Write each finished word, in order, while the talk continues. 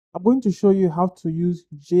I'm going to show you how to use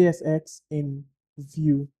JSX in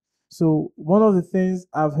Vue. So one of the things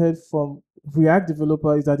I've heard from React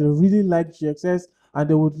developers is that they really like JSX and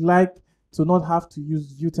they would like to not have to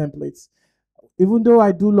use Vue templates. Even though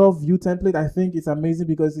I do love Vue template, I think it's amazing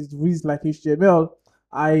because it reads like HTML.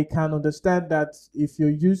 I can understand that if you're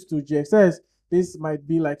used to JSX, this might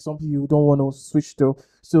be like something you don't want to switch to.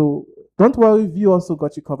 So don't worry, Vue also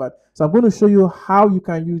got you covered. So I'm going to show you how you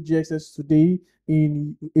can use JSX today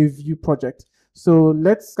in a Vue project. So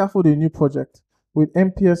let's scaffold a new project with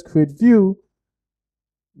nps create Vue.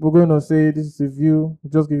 We're going to say this is a Vue,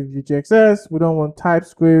 just give you JSX. We don't want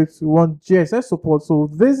TypeScript, we want JSX support. So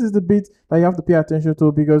this is the bit that you have to pay attention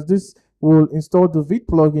to because this will install the Vite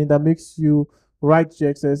plugin that makes you write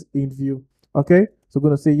JSX in Vue. Okay, so we're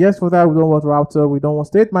going to say yes for that. We don't want router, we don't want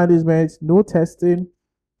state management, no testing,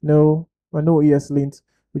 no ESLint.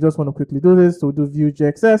 We just want to quickly do this. So we do Vue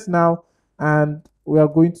JSX now, and we are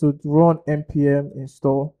going to run npm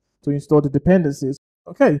install to install the dependencies.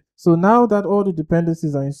 Okay, so now that all the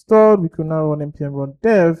dependencies are installed, we can now run npm run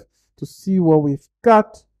dev to see what we've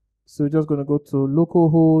got. So we're just going to go to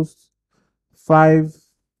localhost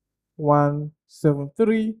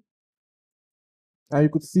 5173. And you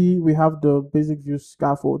could see we have the basic Vue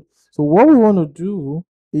scaffold. So what we want to do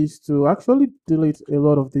is to actually delete a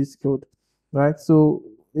lot of this code, right? So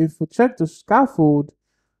if we check the scaffold,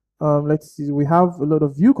 let's see, we have a lot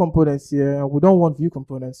of Vue components here and we don't want Vue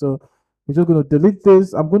components. So we're just going to delete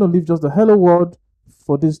this. I'm going to leave just the hello world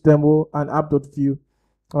for this demo and app.vue.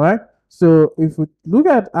 All right. So if we look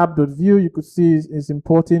at app.vue, you could see it's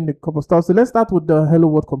importing a couple of stuff. So let's start with the hello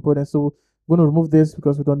world component. So we're going to remove this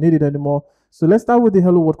because we don't need it anymore. So let's start with the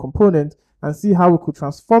hello world component and see how we could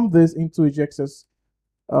transform this into a JSX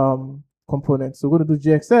component. So we're going to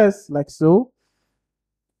do JSX like so.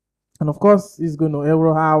 And of course, it's going to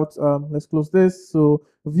error out. Let's close this. So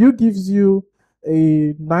Vue gives you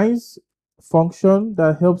a nice function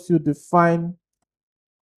that helps you define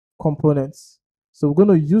components. So we're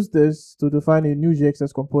going to use this to define a new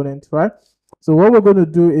JSX component, right? So what we're going to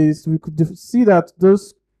do is we could see that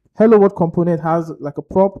this hello world component has like a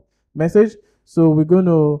prop message. So we're going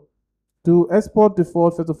to do export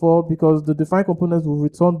default first of all because the defined components will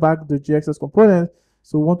return back the JSX component.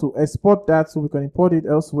 So we want to export that so we can import it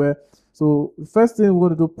elsewhere. So the first thing we're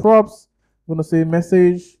going to do props. We're going to say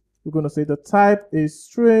message. We're going to say the type is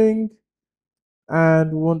string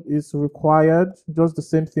and one is required. Just the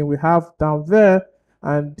same thing we have down there.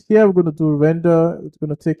 And here we're going to do render. It's going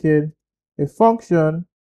to take in a function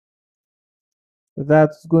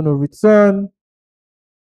that's going to return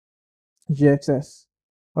JSX.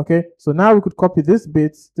 Okay, so now we could copy this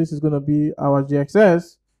bit. This is going to be our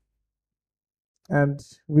JSX and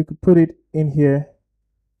we could put it in here.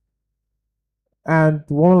 And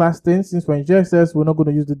one last thing, since we're in JSX, we're not going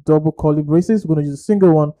to use the double curly braces. We're going to use a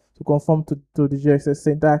single one to conform to the JSX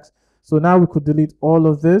syntax. So now we could delete all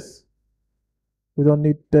of this. We don't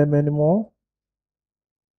need them anymore.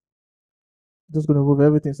 Just going to remove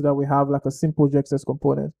everything so that we have like a simple JSX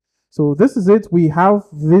component. So this is it. We have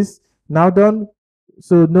this now done.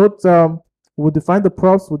 So note, we'll define the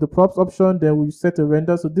props with the props option. Then we set a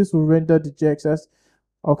render. So this will render the JSX.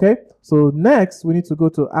 Okay. So next we need to go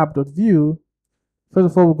to app.vue. First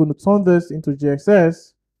of all, we're going to turn this into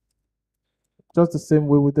JSX, just the same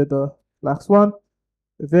way we did the last one.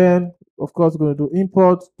 Then, of course, we're going to do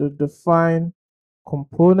import the define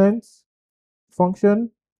components function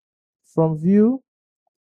from Vue.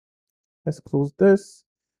 Let's close this.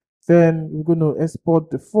 Then we're going to export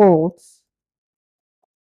defaults,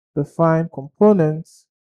 define components.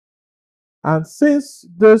 And since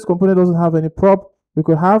this component doesn't have any prop, we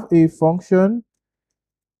could have a function,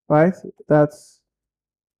 right, that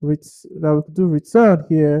we could do return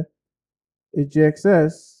here a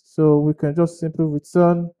JSX. So we can just simply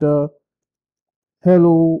return the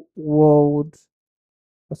hello world.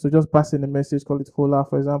 So just pass in a message, call it hola,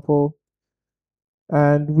 for example.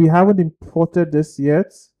 And we haven't imported this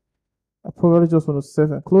yet. I probably just want to save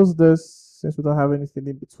and close this since we don't have anything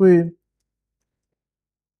in between.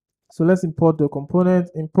 So let's import the component.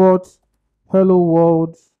 Import hello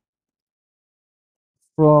world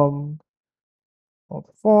from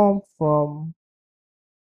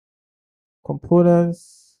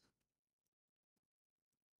components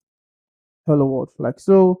hello world like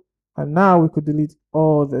so. And now we could delete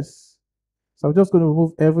all this. So I'm just going to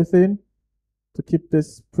remove everything to keep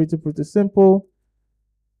this pretty simple.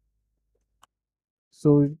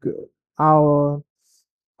 So our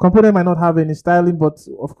component might not have any styling, but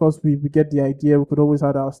of course we get the idea. We could always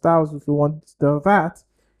add our styles if we want that.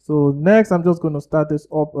 So next, I'm just going to start this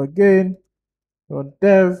up again on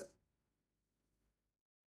dev.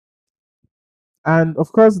 And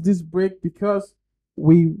of course, this break, because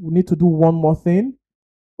we need to do one more thing.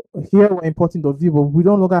 Here we're importing .view, but we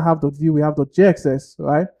don't longer have .view, we have .jxs,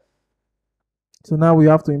 right? So now we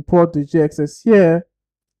have to import the JXS here.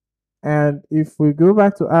 And if we go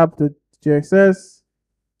back to app.jxs,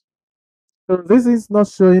 so this is not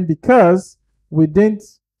showing because we didn't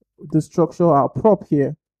destructure our prop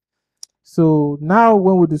here. So now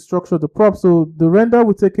when we destructure the prop, so the render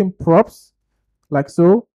will take in props like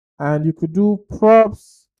so, and you could do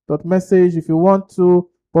props dot message if you want to,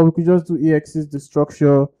 but we could just do ex's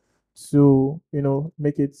destructure to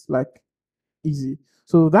make it like easy.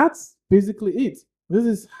 So that's basically it. This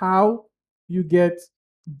is how you get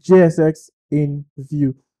JSX in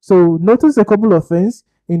Vue. So notice a couple of things.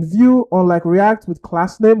 In Vue, unlike React with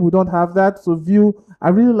class name, we don't have that. So Vue, I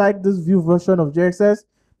really like this Vue version of JSX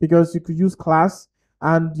because you could use class,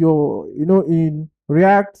 and in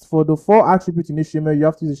React for the 4 attributes in HTML, you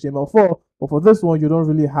have to use HTML4, but for this one, you don't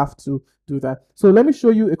really have to do that. So let me show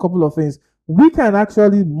you a couple of things. We can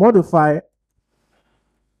actually modify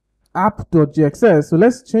app.jxs. So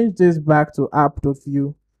let's change this back to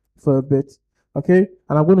app.view for a bit. Okay.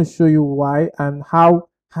 And I'm going to show you why and how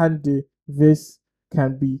handy this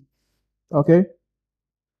can be. Okay.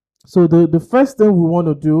 So the first thing we want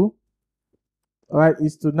to do, all right,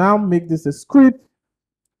 is to now make this a script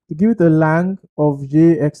to give it a lang of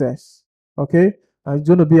JSX. Okay. And it's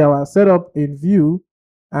going to be our setup in Vue.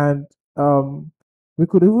 And we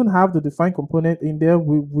could even have the define component in there.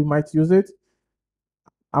 We might use it.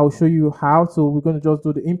 I'll show you how. So we're going to just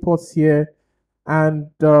do the imports here, and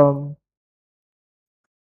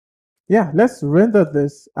yeah, let's render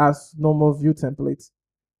this as normal Vue templates.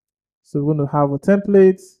 So we're going to have a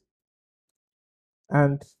template,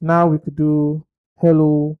 and now we could do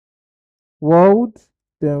hello world,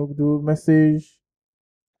 then we'll do message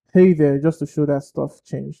hey there, just to show that stuff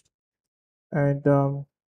changed. And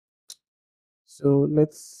so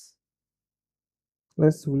let's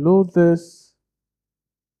reload this.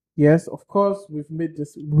 Yes, of course, we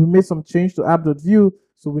made some change to app.view,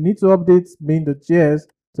 so we need to update main.js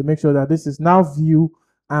to make sure that this is now Vue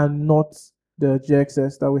and not the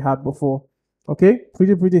JXS that we had before. Okay,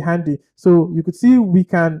 pretty handy. So you could see we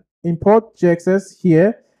can import JXS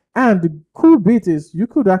here, and the cool bit is you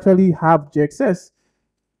could actually have JXS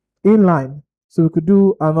inline. So we could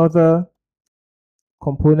do another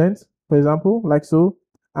component, for example, like so,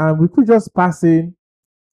 and we could just pass in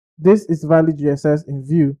this is valid JSS in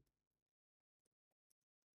Vue.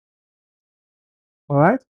 All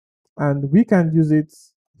right, and we can use it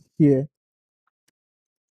here.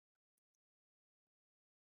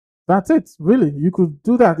 That's it, really. You could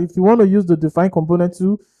do that if you want to use the define component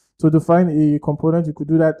to define a component. You could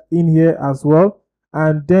do that in here as well,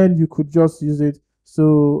 and then you could just use it.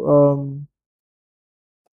 So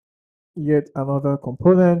yet another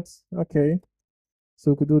component. Okay,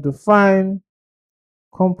 so we could do define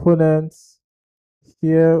components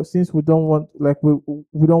here. Since we don't want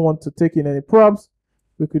we don't want to take in any props,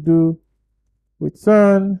 we could do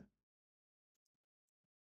return,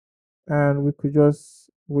 and we could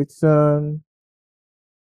just return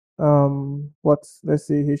what, let's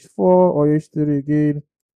say h4 or h3 again,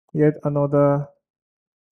 yet another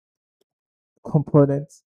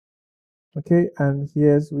component. Okay, and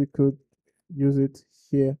here's we could use it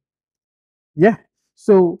here. Yeah,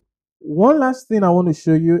 so one last thing I want to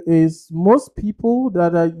show you is most people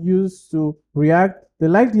that are used to React, they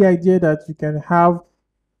like the idea that you can have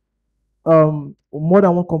more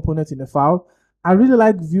than one component in a file. I really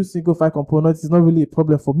like Vue single file components. It's not really a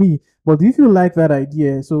problem for me, but if you like that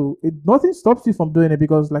idea, so nothing stops you from doing it,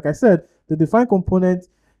 because like I said, the define component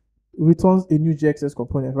returns a new JXS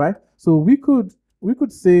component, right? So we could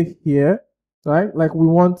say here, right, like we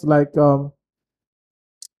want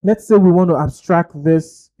let's say we want to abstract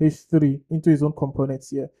this h3 into its own components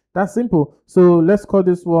here. That's simple. So let's call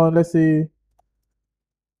this one, let's say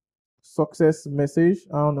success message.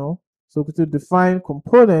 I don't know. So we could define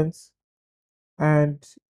components, and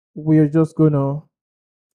we're just gonna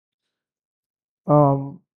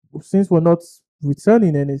since we're not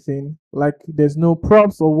returning anything, like there's no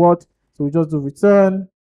props or what, so we just do return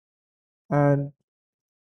and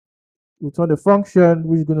return the function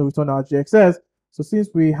which is going to return our JXS. So since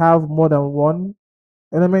we have more than one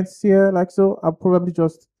elements here, like so, I'll probably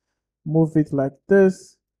just move it like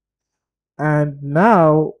this, and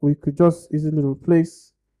now we could just easily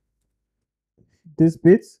replace this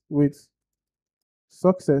bit with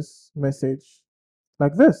success message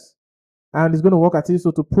like this, and it's going to work at it.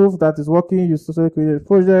 So to prove that it's working, you successfully created a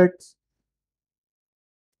project,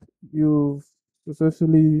 you've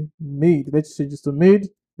successfully made, let's change this to made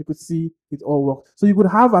you could see it all works. So you could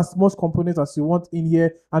have as much components as you want in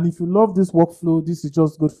here. And if you love this workflow, this is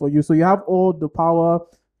just good for you. So you have all the power,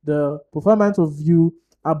 the performance of Vue,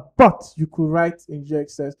 but you could write in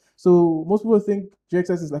JSX. So most people think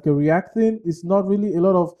JSX is like a React thing. It's not really. A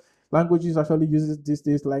lot of languages actually uses these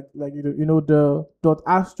days, like the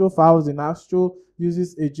 .astro files in Astro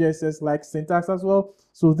uses a JSX like syntax as well.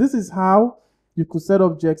 So this is how you could set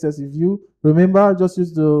up JSX in Vue. Remember, just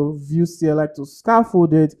use the Vue CLI to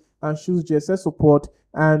scaffold it and choose JSX support,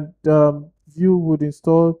 and Vue would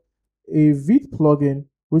install a Vite plugin,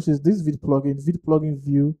 which is this Vite plugin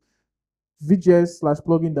Vue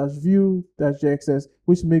vjs/plugin vue JSX,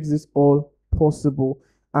 which makes this all possible.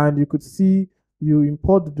 And you could see you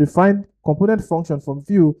import the defined component function from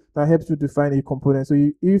Vue that helps you define a component. So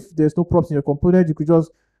if there's no props in your component, you could just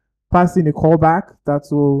pass in a callback that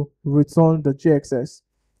will return the JSX.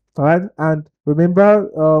 All right. And remember,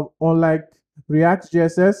 unlike React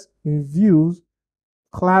JSX in Vue's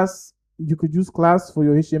class, you could use class for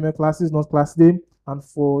your HTML classes, not class name, and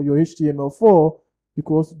for your HTML4, you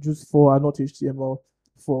could also choose for and not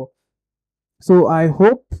HTML4. So I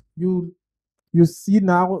hope you see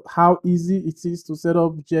now how easy it is to set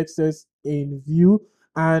up JSX in Vue,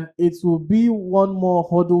 and it will be one more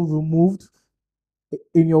hurdle removed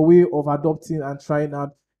in your way of adopting and trying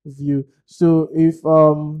out Vue. So if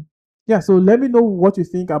so let me know what you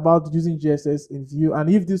think about using JSX in Vue, and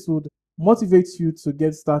if this would motivate you to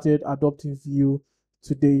get started adopting Vue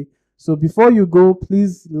today. So before you go,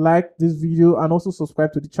 please like this video and also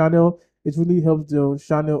subscribe to the channel. It really helps the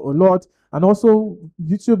channel a lot. And also,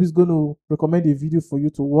 YouTube is going to recommend a video for you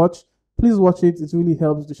to watch. Please watch it. It really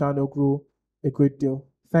helps the channel grow a great deal.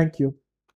 Thank you.